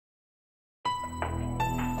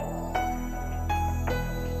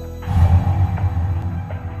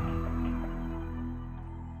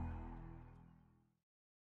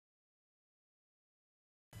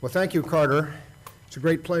Well, thank you, Carter. It's a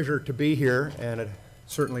great pleasure to be here, and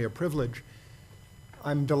certainly a privilege.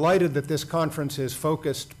 I'm delighted that this conference is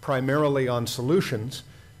focused primarily on solutions.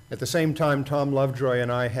 At the same time, Tom Lovejoy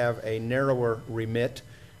and I have a narrower remit,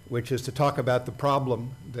 which is to talk about the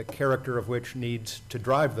problem, the character of which needs to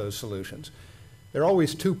drive those solutions. There are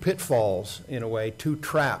always two pitfalls, in a way, two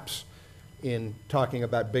traps in talking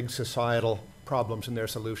about big societal problems and their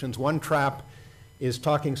solutions. One trap is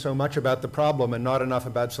talking so much about the problem and not enough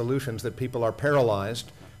about solutions that people are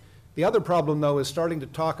paralyzed. The other problem, though, is starting to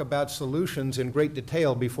talk about solutions in great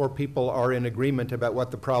detail before people are in agreement about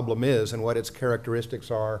what the problem is and what its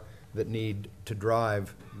characteristics are that need to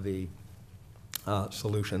drive the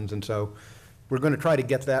solutions. And so we're going to try to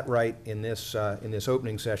get that right in this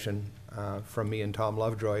opening session from me and Tom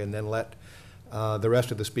Lovejoy, and then let the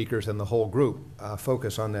rest of the speakers and the whole group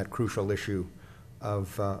focus on that crucial issue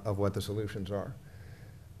of what the solutions are.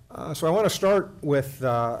 So I want to start with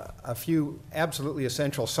a few absolutely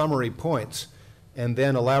essential summary points and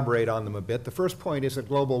then elaborate on them a bit. The first point is that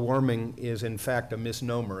global warming is in fact a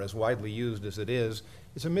misnomer, as widely used as it is.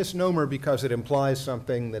 It's a misnomer because it implies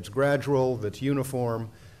something that's gradual, that's uniform,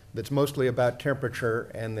 that's mostly about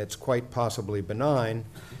temperature, and that's quite possibly benign.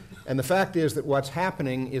 And the fact is that what's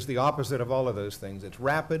happening is the opposite of all of those things. It's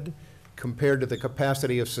rapid compared to the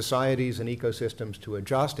capacity of societies and ecosystems to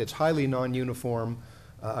adjust. It's highly non-uniform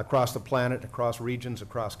across the planet, across regions,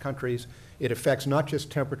 across countries. It affects not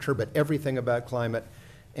just temperature, but everything about climate.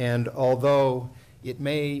 And although it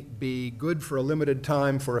may be good for a limited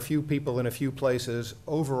time for a few people in a few places,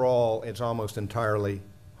 overall it's almost entirely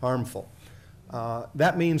harmful.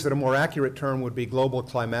 That means that a more accurate term would be global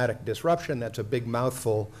climatic disruption. That's a big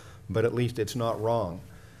mouthful, but at least it's not wrong.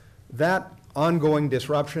 That ongoing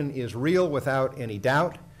disruption is real without any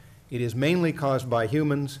doubt. It is mainly caused by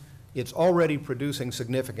humans. It's already producing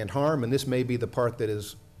significant harm, and this may be the part that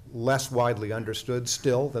is less widely understood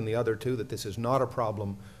still than the other two, that this is not a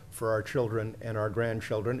problem for our children and our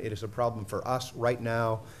grandchildren. It is a problem for us right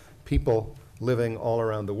now, people living all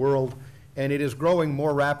around the world, and it is growing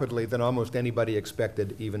more rapidly than almost anybody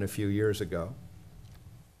expected even a few years ago.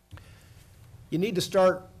 You need to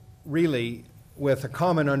start really with a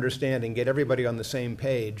common understanding, get everybody on the same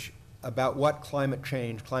page about what climate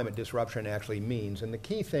change, climate disruption actually means. And the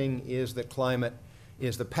key thing is that climate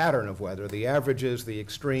is the pattern of weather, the averages, the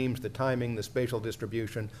extremes, the timing, the spatial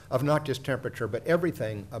distribution of not just temperature, but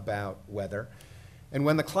everything about weather. And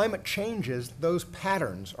when the climate changes, those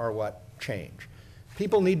patterns are what change.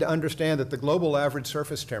 People need to understand that the global average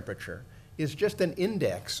surface temperature is just an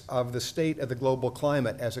index of the state of the global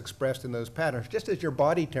climate as expressed in those patterns, just as your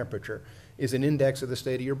body temperature is an index of the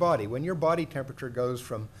state of your body. When your body temperature goes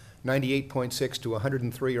from 98.6 to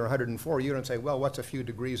 103 or 104, you don't say, well, what's a few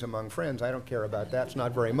degrees among friends? I don't care about that. It's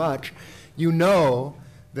not very much. You know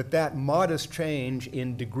that that modest change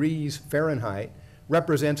in degrees Fahrenheit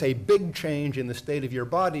represents a big change in the state of your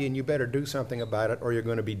body, and you better do something about it or you're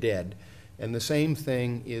going to be dead. And the same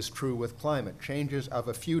thing is true with climate. Changes of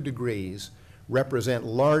a few degrees represent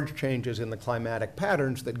large changes in the climatic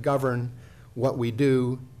patterns that govern what we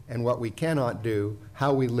do and what we cannot do,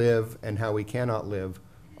 how we live and how we cannot live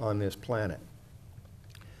on this planet.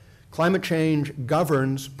 Climate change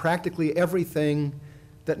governs practically everything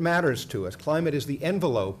that matters to us. Climate is the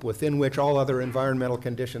envelope within which all other environmental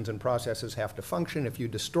conditions and processes have to function. If you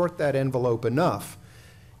distort that envelope enough,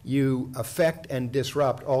 you affect and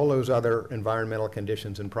disrupt all those other environmental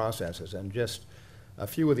conditions and processes. And just a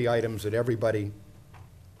few of the items that everybody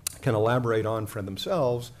can elaborate on for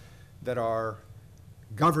themselves that are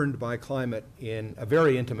governed by climate in a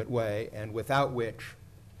very intimate way, and without which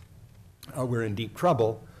we're in deep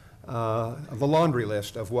trouble, the laundry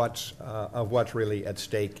list of what's really at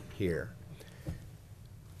stake here.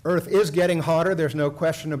 Earth is getting hotter, there's no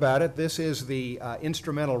question about it. This is the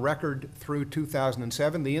instrumental record through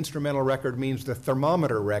 2007. The instrumental record means the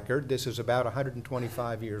thermometer record. This is about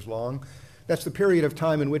 125 years long. That's the period of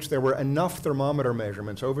time in which there were enough thermometer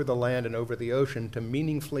measurements over the land and over the ocean to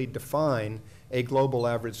meaningfully define a global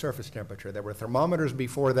average surface temperature. There were thermometers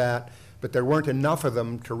before that, but there weren't enough of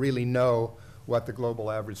them to really know what the global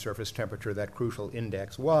average surface temperature, that crucial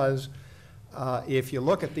index, was. If you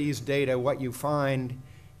look at these data, what you find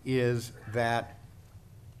is that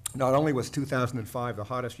not only was 2005 the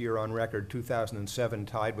hottest year on record, 2007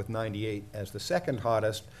 tied with 98 as the second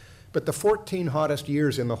hottest, but the 14 hottest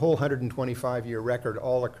years in the whole 125-year record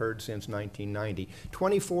all occurred since 1990.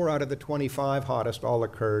 24 out of the 25 hottest all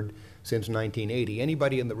occurred since 1980.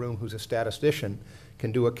 Anybody in the room who's a statistician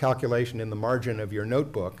can do a calculation in the margin of your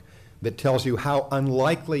notebook that tells you how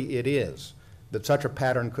unlikely it is that such a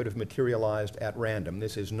pattern could have materialized at random.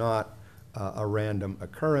 This is not a random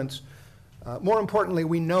occurrence. More importantly,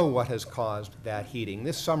 we know what has caused that heating.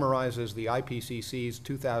 This summarizes the IPCC's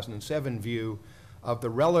 2007 view of the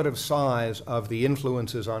relative size of the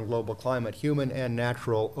influences on global climate, human and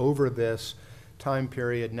natural, over this time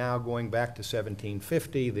period, now going back to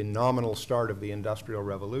 1750, the nominal start of the Industrial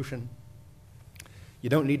Revolution. You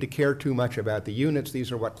don't need to care too much about the units.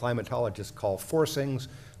 These are what climatologists call forcings,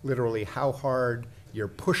 literally how hard you're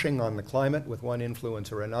pushing on the climate with one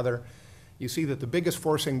influence or another. You see that the biggest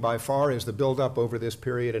forcing by far is the buildup over this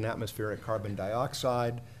period in atmospheric carbon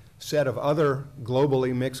dioxide, set of other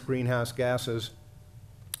globally mixed greenhouse gases,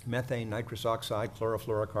 methane, nitrous oxide,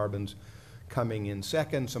 chlorofluorocarbons coming in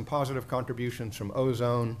second, some positive contributions from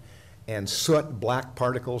ozone and soot, black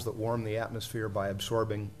particles that warm the atmosphere by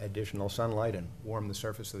absorbing additional sunlight and warm the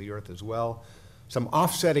surface of the Earth as well. Some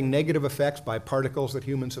offsetting negative effects by particles that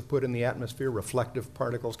humans have put in the atmosphere, reflective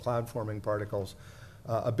particles, cloud-forming particles.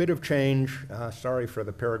 A bit of change, sorry for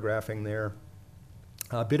the paragraphing there,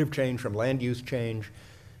 a bit of change from land use change,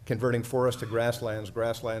 converting forests to grasslands,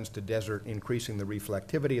 grasslands to desert, increasing the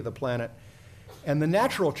reflectivity of the planet. And the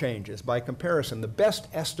natural changes, by comparison, the best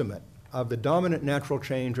estimate of the dominant natural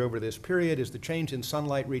change over this period is the change in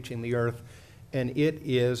sunlight reaching the Earth, and it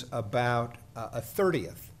is about a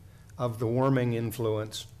 30th of the warming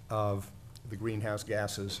influence of the greenhouse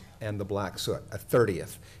gases and the black soot, a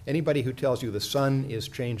 30th. Anybody who tells you the sun is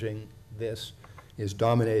changing this, is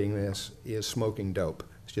dominating this, is smoking dope.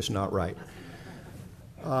 It's just not right.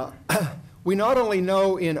 We not only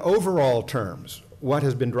know in overall terms what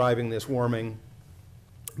has been driving this warming,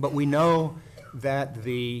 but we know that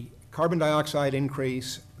the carbon dioxide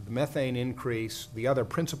increase, the methane increase, the other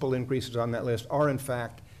principal increases on that list are in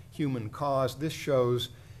fact human caused. This shows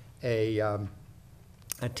a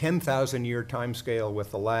 10,000-year time scale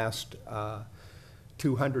with the last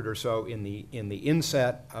 200 or so in the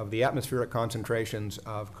inset of the atmospheric concentrations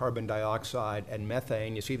of carbon dioxide and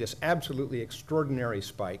methane. You see this absolutely extraordinary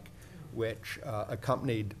spike which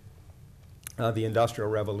accompanied the Industrial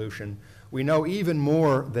Revolution. We know even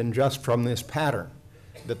more than just from this pattern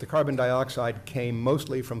that the carbon dioxide came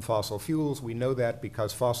mostly from fossil fuels. We know that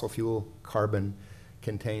because fossil fuel carbon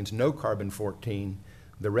contains no carbon-14.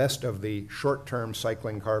 The rest of the short-term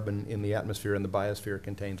cycling carbon in the atmosphere and the biosphere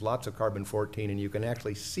contains lots of carbon-14, and you can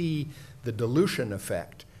actually see the dilution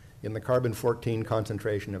effect in the carbon-14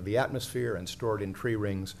 concentration of the atmosphere and stored in tree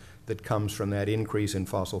rings that comes from that increase in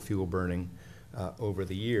fossil fuel burning over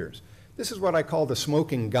the years. This is what I call the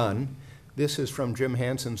smoking gun. This is from Jim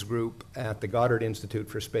Hansen's group at the Goddard Institute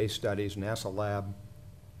for Space Studies, NASA lab,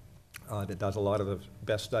 that does a lot of the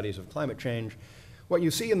best studies of climate change. What you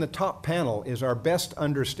see in the top panel is our best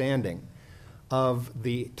understanding of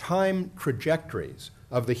the time trajectories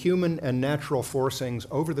of the human and natural forcings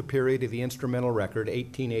over the period of the instrumental record,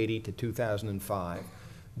 1880 to 2005.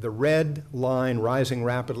 The red line rising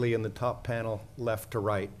rapidly in the top panel, left to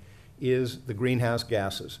right, is the greenhouse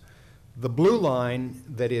gases. The blue line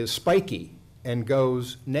that is spiky and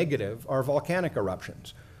goes negative are volcanic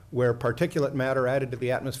eruptions, where particulate matter added to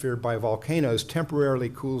the atmosphere by volcanoes temporarily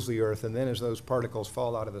cools the Earth, and then as those particles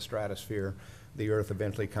fall out of the stratosphere, the Earth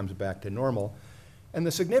eventually comes back to normal. And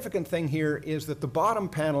the significant thing here is that the bottom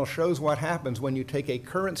panel shows what happens when you take a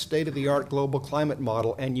current state-of-the-art global climate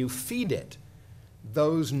model and you feed it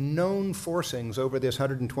those known forcings over this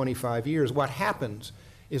 125 years. What happens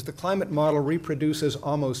is the climate model reproduces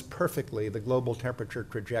almost perfectly the global temperature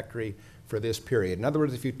trajectory for this period. In other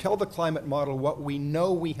words, if you tell the climate model what we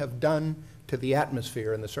know we have done to the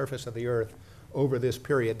atmosphere and the surface of the Earth over this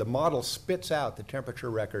period, the model spits out the temperature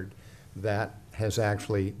record that has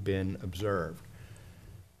actually been observed.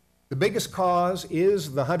 The biggest cause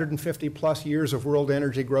is the 150 plus years of world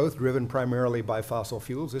energy growth driven primarily by fossil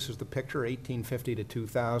fuels. This is the picture, 1850 to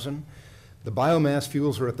 2000. The biomass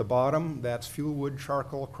fuels are at the bottom. That's fuel wood,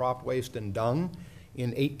 charcoal, crop waste, and dung.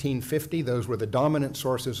 In 1850, those were the dominant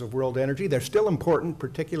sources of world energy. They're still important,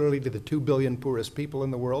 particularly to the 2 billion poorest people in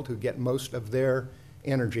the world who get most of their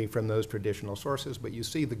energy from those traditional sources. But you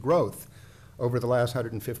see the growth over the last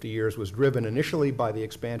 150 years was driven initially by the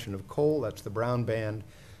expansion of coal. That's the brown band.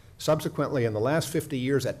 Subsequently, in the last 50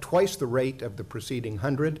 years, at twice the rate of the preceding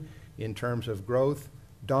 100 in terms of growth,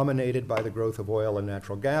 dominated by the growth of oil and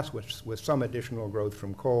natural gas, with some additional growth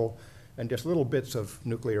from coal, and just little bits of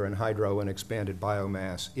nuclear and hydro and expanded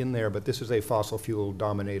biomass in there. But this is a fossil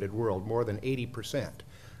fuel-dominated world. More than 80%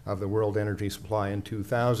 of the world energy supply in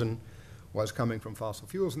 2000 was coming from fossil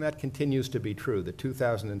fuels, and that continues to be true. The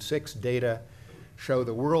 2006 data show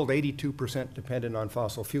the world 82% dependent on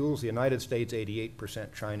fossil fuels, the United States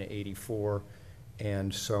 88%, China 84%,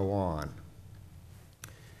 and so on.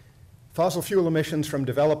 Fossil fuel emissions from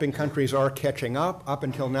developing countries are catching up. Up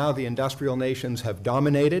until now, the industrial nations have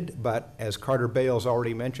dominated, but as Carter Bales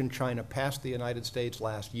already mentioned, China passed the United States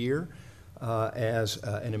last year as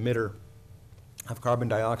an emitter of carbon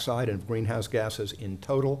dioxide and of greenhouse gases in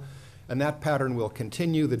total. And that pattern will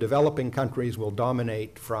continue. The developing countries will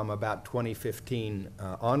dominate from about 2015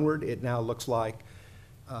 onward. It now looks like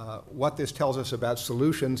what this tells us about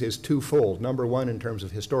solutions is twofold. Number one, in terms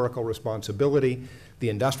of historical responsibility, the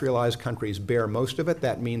industrialized countries bear most of it.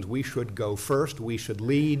 That means we should go first, we should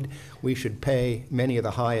lead, we should pay many of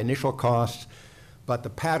the high initial costs. But the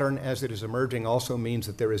pattern as it is emerging also means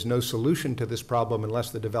that there is no solution to this problem unless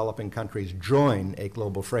the developing countries join a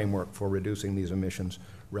global framework for reducing these emissions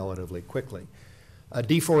relatively quickly.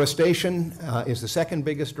 Deforestation is the second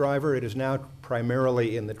biggest driver. It is now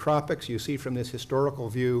primarily in the tropics. You see from this historical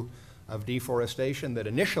view of deforestation that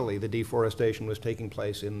initially the deforestation was taking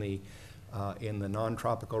place in the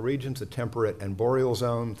non-tropical regions, the temperate and boreal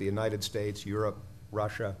zones, the United States, Europe,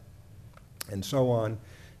 Russia, and so on.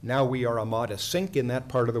 Now we are a modest sink in that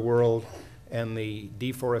part of the world, and the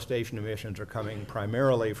deforestation emissions are coming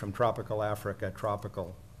primarily from tropical Africa,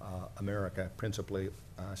 tropical America, principally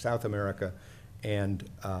South America, and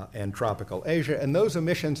tropical Asia. And those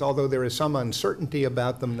emissions, although there is some uncertainty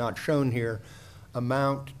about them not shown here,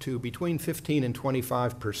 amount to between 15 and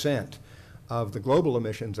 25% of the global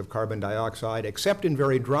emissions of carbon dioxide, except in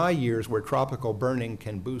very dry years where tropical burning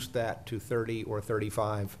can boost that to 30 or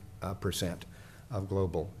 35% of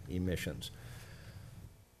global emissions.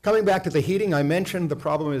 Coming back to the heating, I mentioned the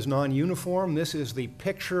problem is non-uniform. This is the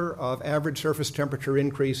picture of average surface temperature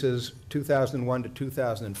increases 2001 to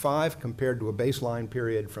 2005 compared to a baseline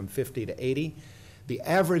period from 50 to 80. The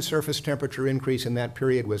average surface temperature increase in that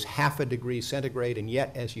period was 0.5 degrees centigrade, and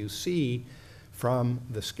yet, as you see from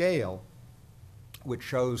the scale, which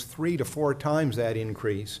shows 3 to 4 times that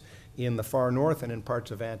increase in the far north and in parts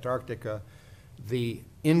of Antarctica, the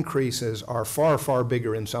increases are far, far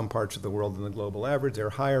bigger in some parts of the world than the global average.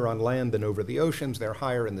 They're higher on land than over the oceans. They're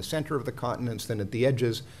higher in the center of the continents than at the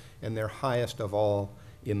edges, and they're highest of all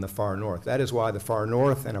in the far north. That is why the far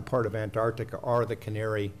north and a part of Antarctica are the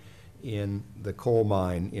canary in the coal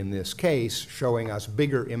mine in this case, showing us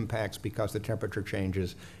bigger impacts because the temperature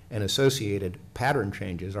changes and associated pattern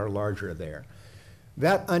changes are larger there.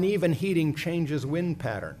 That uneven heating changes wind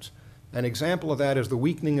patterns. An example of that is the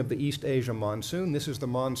weakening of the East Asia monsoon. This is the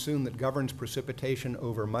monsoon that governs precipitation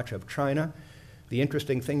over much of China. The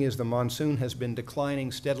interesting thing is the monsoon has been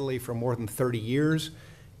declining steadily for more than 30 years,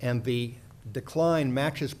 and the decline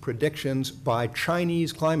matches predictions by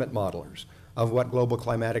Chinese climate modelers of what global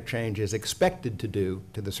climatic change is expected to do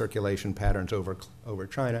to the circulation patterns over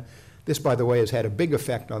China. This, by the way, has had a big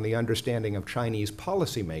effect on the understanding of Chinese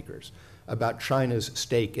policymakers about China's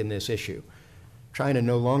stake in this issue. China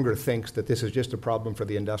no longer thinks that this is just a problem for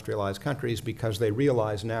the industrialized countries because they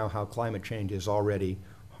realize now how climate change is already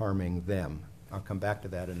harming them. I'll come back to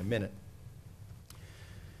that in a minute.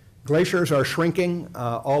 Glaciers are shrinking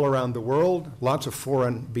all around the world. Lots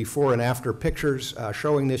of before and after pictures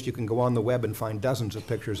showing this. You can go on the web and find dozens of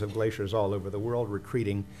pictures of glaciers all over the world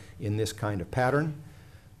retreating in this kind of pattern.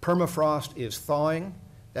 Permafrost is thawing.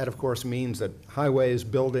 That, of course, means that highways,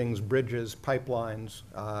 buildings, bridges, pipelines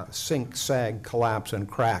sink, sag, collapse, and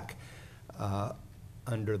crack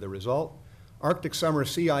under the result. Arctic summer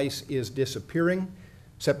sea ice is disappearing.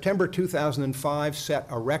 September 2005 set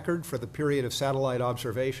a record for the period of satellite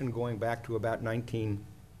observation going back to about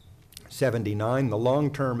 1979. The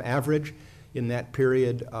long-term average in that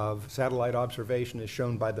period of satellite observation is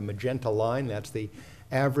shown by the magenta line. That's the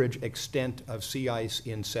average extent of sea ice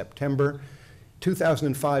in September.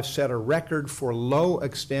 2005 set a record for low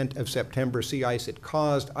extent of September sea ice. It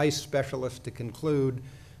caused ice specialists to conclude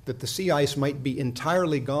that the sea ice might be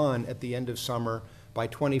entirely gone at the end of summer by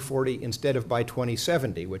 2040 instead of by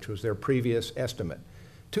 2070, which was their previous estimate.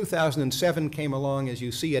 2007 came along. As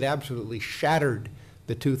you see, it absolutely shattered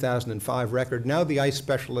the 2005 record. Now the ice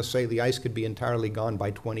specialists say the ice could be entirely gone by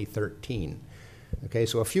 2013. Okay,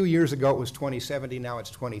 so a few years ago it was 2070, now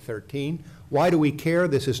it's 2013. Why do we care?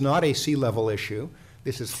 This is not a sea level issue.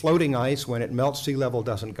 This is floating ice. When it melts, sea level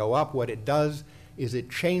doesn't go up. What it does is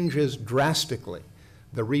it changes drastically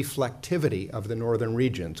the reflectivity of the northern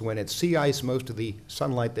regions. When it's sea ice, most of the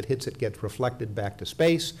sunlight that hits it gets reflected back to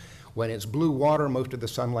space. When it's blue water, most of the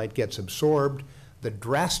sunlight gets absorbed. The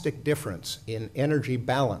drastic difference in energy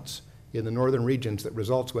balance in the northern regions that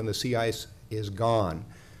results when the sea ice is gone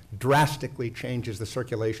drastically changes the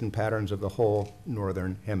circulation patterns of the whole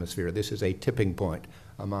northern hemisphere. This is a tipping point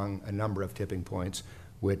among a number of tipping points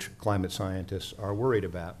which climate scientists are worried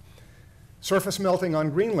about. Surface melting on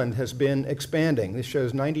Greenland has been expanding. This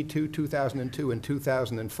shows 92, 2002, and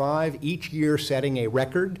 2005, each year setting a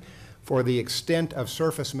record for the extent of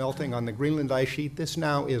surface melting on the Greenland ice sheet. This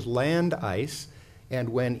now is land ice, and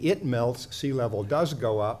when it melts, sea level does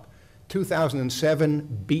go up.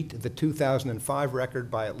 2007 beat the 2005 record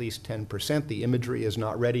by at least 10%. The imagery is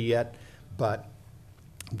not ready yet, but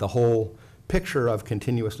the whole picture of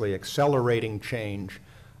continuously accelerating change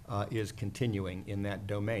is continuing in that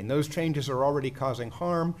domain. Those changes are already causing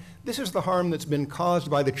harm. This is the harm that's been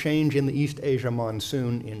caused by the change in the East Asia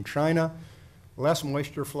monsoon in China. Less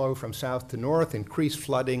moisture flow from south to north, increased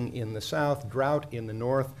flooding in the south, drought in the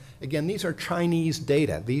north. Again, these are Chinese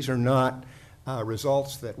data. These are not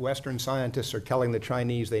results that Western scientists are telling the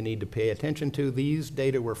Chinese they need to pay attention to. These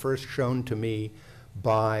data were first shown to me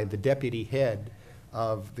by the deputy head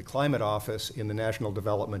of the Climate Office in the National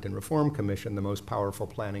Development and Reform Commission, the most powerful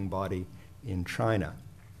planning body in China.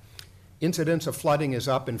 Incidence of flooding is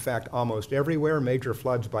up, in fact, almost everywhere. Major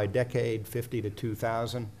floods by decade, 50 to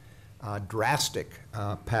 2,000. Drastic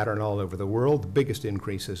pattern all over the world, the biggest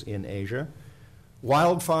increases in Asia.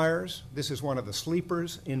 Wildfires, this is one of the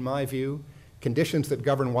sleepers, in my view. Conditions that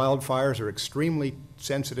govern wildfires are extremely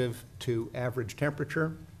sensitive to average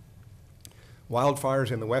temperature.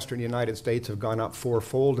 Wildfires in the western United States have gone up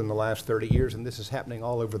fourfold in the last 30 years, and this is happening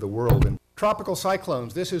all over the world. And tropical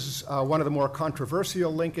cyclones, this is one of the more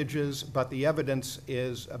controversial linkages, but the evidence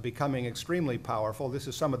is becoming extremely powerful. This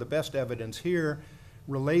is some of the best evidence here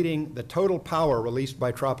relating the total power released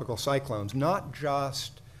by tropical cyclones, not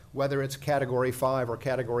just whether it's Category 5 or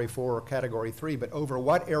Category 4 or Category 3, but over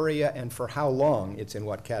what area and for how long it's in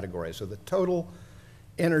what category. So the total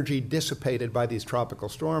energy dissipated by these tropical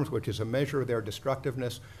storms, which is a measure of their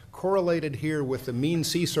destructiveness, correlated here with the mean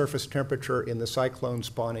sea surface temperature in the cyclone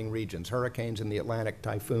spawning regions, hurricanes in the Atlantic,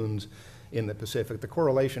 typhoons in the Pacific. The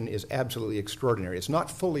correlation is absolutely extraordinary. It's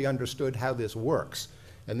not fully understood how this works,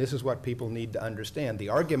 and this is what people need to understand. The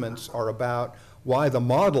arguments are about why the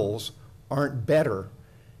models aren't better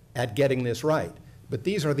at getting this right. But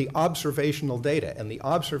these are the observational data, and the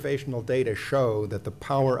observational data show that the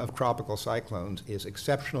power of tropical cyclones is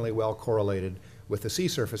exceptionally well correlated with the sea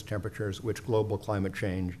surface temperatures, which global climate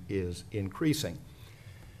change is increasing.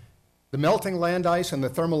 The melting land ice and the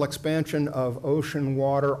thermal expansion of ocean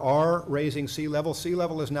water are raising sea level. Sea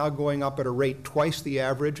level is now going up at a rate twice the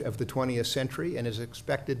average of the 20th century and is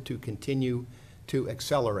expected to continue to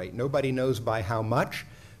accelerate. Nobody knows by how much,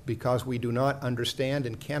 because we do not understand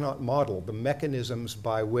and cannot model the mechanisms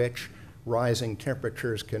by which rising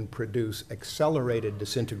temperatures can produce accelerated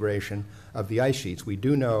disintegration of the ice sheets. We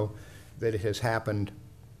do know that it has happened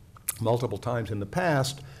multiple times in the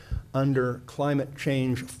past under climate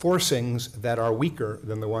change forcings that are weaker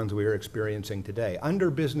than the ones we are experiencing today. Under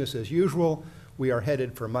business as usual, we are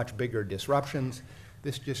headed for much bigger disruptions.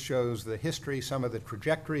 This just shows the history, some of the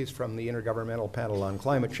trajectories from the Intergovernmental Panel on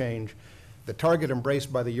Climate Change. The target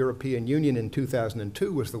embraced by the European Union in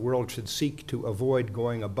 2002 was the world should seek to avoid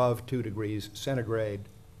going above 2 degrees centigrade,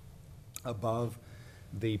 above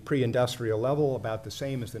the pre-industrial level, about the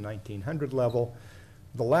same as the 1900 level.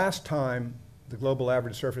 The last time the global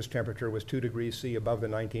average surface temperature was 2 degrees C above the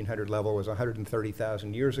 1900 level was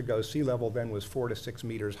 130,000 years ago. Sea level then was 4 to 6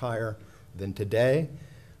 meters higher than today.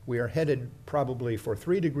 We are headed probably for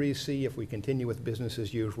 3 degrees C if we continue with business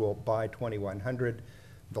as usual by 2100.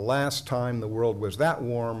 The last time the world was that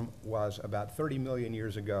warm was about 30 million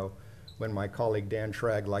years ago, when my colleague Dan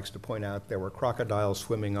Schrag likes to point out there were crocodiles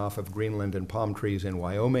swimming off of Greenland and palm trees in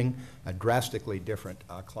Wyoming, a drastically different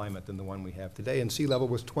climate than the one we have today, and sea level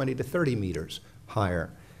was 20 to 30 meters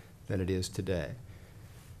higher than it is today.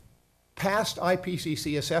 Past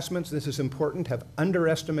IPCC assessments, this is important, have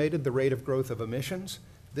underestimated the rate of growth of emissions.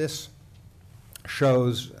 This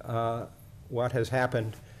shows what has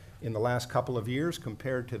happened in the last couple of years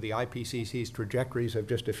compared to the IPCC's trajectories of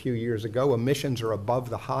just a few years ago. Emissions are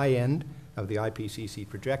above the high end of the IPCC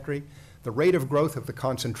trajectory. The rate of growth of the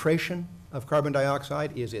concentration of carbon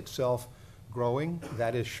dioxide is itself growing.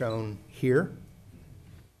 That is shown here.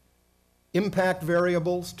 Impact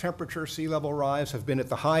variables, temperature, sea level rise, have been at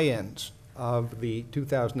the high ends of the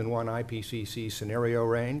 2001 IPCC scenario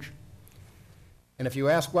range. And if you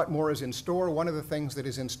ask what more is in store, one of the things that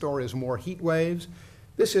is in store is more heat waves.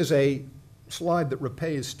 This is a slide that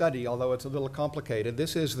repays study, although it's a little complicated.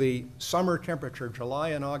 This is the summer temperature, July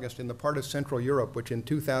and August, in the part of Central Europe, which in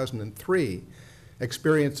 2003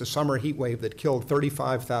 experienced a summer heat wave that killed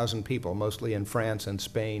 35,000 people, mostly in France and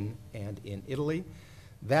Spain and in Italy.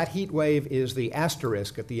 That heat wave is the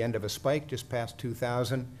asterisk at the end of a spike just past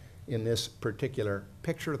 2000 in this particular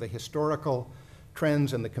picture. The historical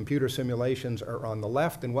trends and the computer simulations are on the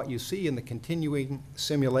left, and what you see in the continuing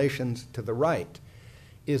simulations to the right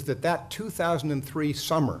is that that 2003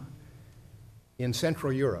 summer in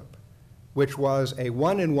Central Europe, which was a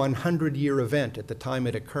 1 in 100 year event at the time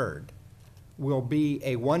it occurred, will be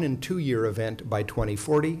a 1 in 2 year event by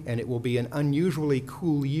 2040, and it will be an unusually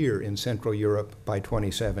cool year in Central Europe by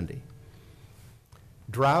 2070.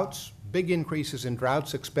 Droughts, big increases in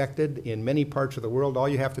droughts expected in many parts of the world. All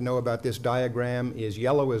you have to know about this diagram is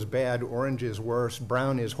yellow is bad, orange is worse,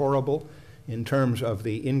 brown is horrible in terms of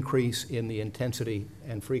the increase in the intensity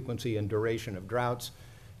and frequency and duration of droughts.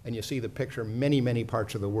 And you see the picture, many, many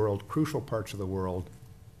parts of the world, crucial parts of the world,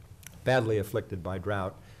 badly afflicted by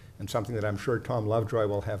drought. And something that I'm sure Tom Lovejoy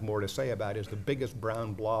will have more to say about is the biggest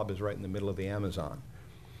brown blob is right in the middle of the Amazon.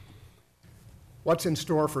 What's in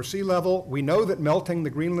store for sea level? We know that melting the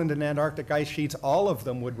Greenland and Antarctic ice sheets, all of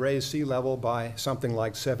them would raise sea level by something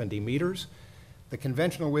like 70 meters. The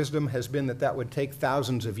conventional wisdom has been that that would take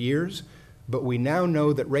thousands of years, but we now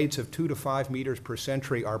know that rates of 2 to 5 meters per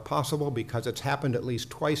century are possible because it's happened at least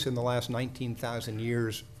twice in the last 19,000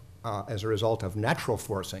 years as a result of natural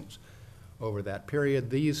forcings over that period.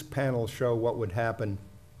 These panels show what would happen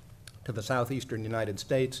to the southeastern United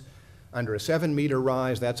States. Under a 7-meter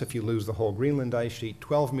rise, that's if you lose the whole Greenland ice sheet.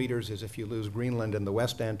 12 meters is if you lose Greenland and the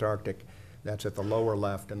West Antarctic. That's at the lower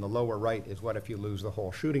left. And the lower right is what if you lose the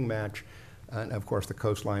whole shooting match. And of course, the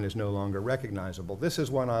coastline is no longer recognizable. This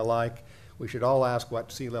is one I like. We should all ask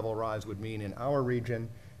what sea level rise would mean in our region.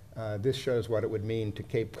 This shows what it would mean to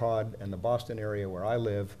Cape Cod and the Boston area where I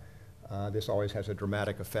live. This always has a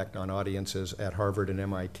dramatic effect on audiences at Harvard and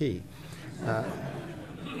MIT.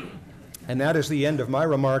 And that is the end of my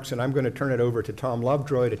remarks, and I'm going to turn it over to Tom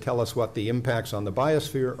Lovejoy to tell us what the impacts on the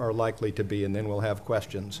biosphere are likely to be, and then we'll have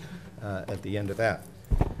questions at the end of that.